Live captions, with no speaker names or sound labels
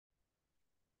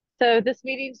So this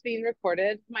meeting's being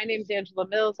recorded. My name's Angela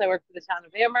Mills. I work for the town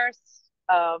of Amherst.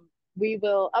 We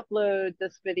will upload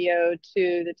this video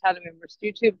to the town of Amherst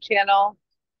YouTube channel,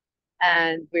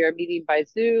 and we are meeting by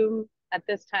Zoom. At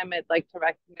this time, I'd like to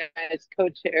recognize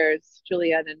co-chairs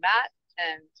Julianne and Matt,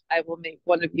 and I will make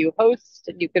one of you host,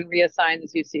 and you can reassign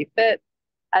as you see fit.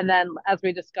 And then, as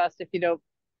we discussed, if you don't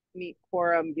meet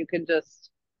quorum, you can just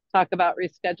talk about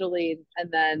rescheduling and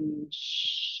then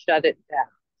shut it down.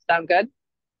 Sound good?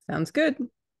 Sounds good.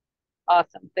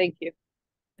 Awesome. Thank you.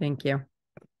 Thank you.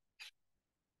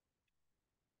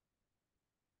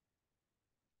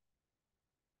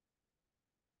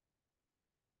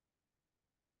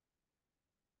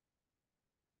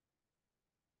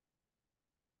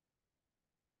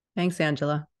 Thanks,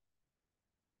 Angela.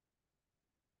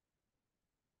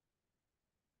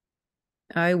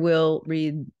 I will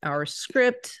read our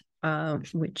script,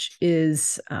 which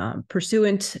is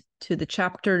pursuant to the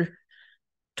Chapter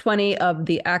 20 of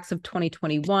the Acts of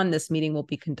 2021. This meeting will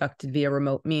be conducted via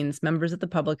remote means. Members of the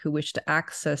public who wish to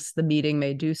access the meeting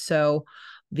may do so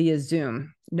via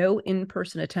Zoom. No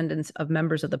in-person attendance of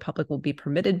members of the public will be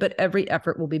permitted, but every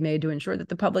effort will be made to ensure that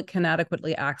the public can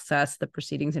adequately access the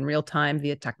proceedings in real time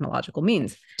via technological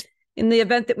means. In the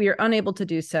event that we are unable to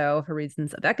do so for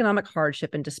reasons of economic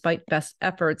hardship and despite best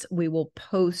efforts, we will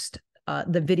post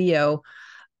the video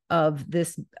of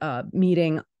this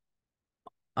meeting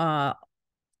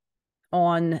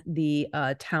on the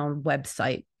town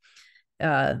website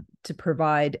to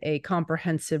provide a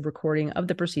comprehensive recording of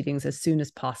the proceedings as soon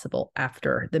as possible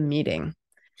after the meeting.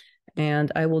 And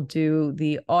I will do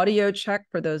the audio check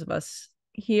for those of us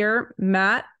here.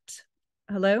 Matt,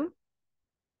 hello?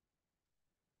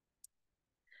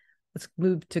 Let's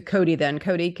move to Cody then.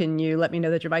 Cody, can you let me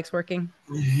know that your mic's working?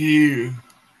 Yeah.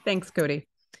 Thanks, Cody.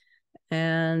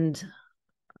 And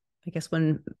I guess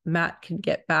when Matt can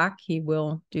get back, he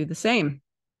will do the same.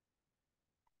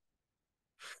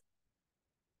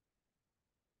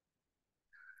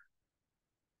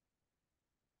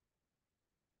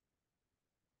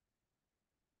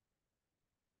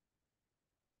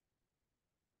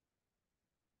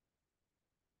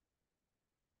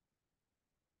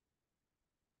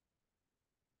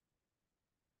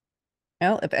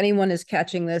 Well, if anyone is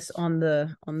catching this on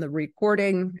the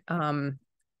recording,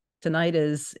 tonight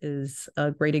is a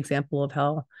great example of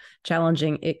how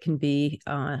challenging it can be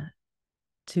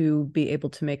to be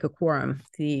able to make a quorum.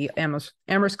 The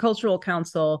Amherst Cultural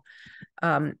Council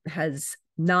has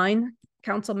 9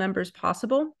 council members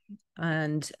possible,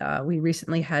 and we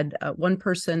recently had one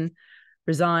person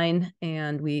resign,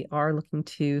 and we are looking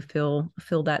to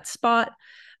fill that spot.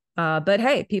 But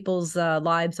hey, people's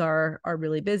lives are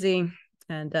really busy.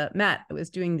 And Matt, I was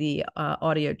doing the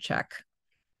audio check.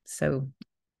 So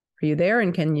are you there,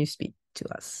 and can you speak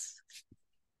to us?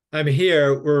 I'm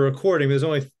here. We're recording. There's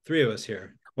only 3 of us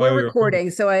here. We're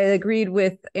recording. So I agreed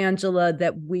with Angela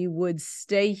that we would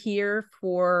stay here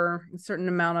for a certain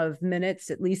amount of minutes,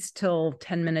 at least till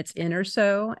 10 minutes in or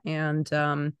so. And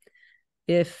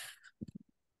if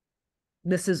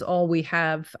this is all we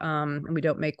have and we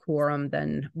don't make quorum,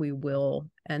 then we will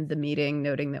end the meeting,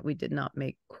 noting that we did not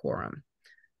make quorum.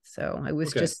 So I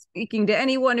was just speaking to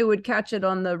anyone who would catch it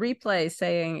on the replay,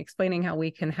 explaining how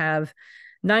we can have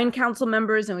 9 council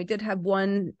members, and we did have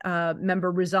one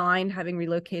member resign, having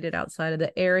relocated outside of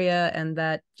the area, and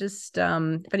that just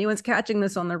if anyone's catching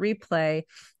this on the replay,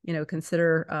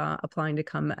 consider applying to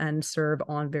come and serve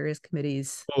on various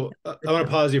committees. Well, I want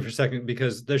to pause you for a second,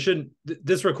 because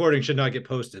this recording should not get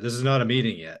posted. This is not a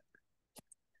meeting yet.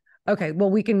 Okay, well,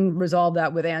 we can resolve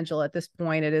that with Angela at this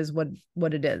point. It is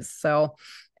what it is. So,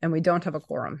 and we don't have a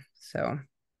quorum. So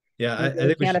yeah, I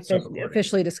think we can't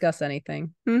officially discuss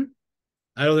anything.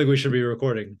 I don't think we should be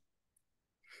recording.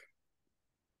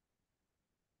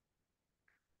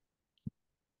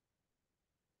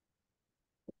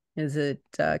 Is it,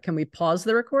 can we pause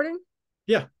the recording?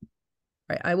 Yeah. All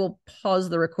right, I will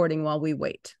pause the recording while we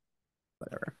wait.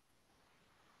 Whatever.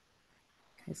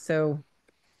 Okay, so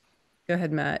go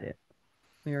ahead, Matt.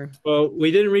 Well,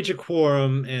 we didn't reach a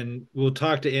quorum, and we'll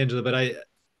talk to Angela, but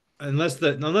unless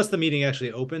the meeting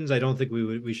actually opens, I don't think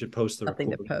we should post the recording.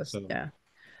 Nothing to post, so yeah.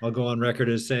 I'll go on record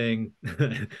as saying,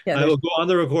 I will go on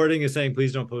the recording as saying,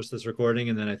 please don't post this recording.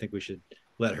 And then I think we should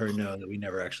let her know that we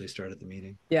never actually started the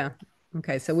meeting. Yeah.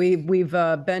 Okay. So we've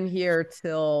been here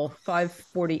till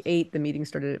 5:48. The meeting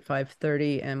started at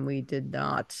 5:30, and we did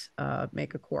not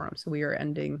make a quorum. So we are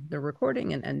ending the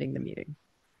recording and ending the meeting.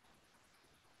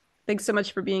 Thanks so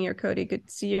much for being here, Cody. Good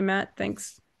to see you, Matt.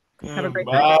 Thanks. Have a great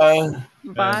night. Bye.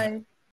 Bye.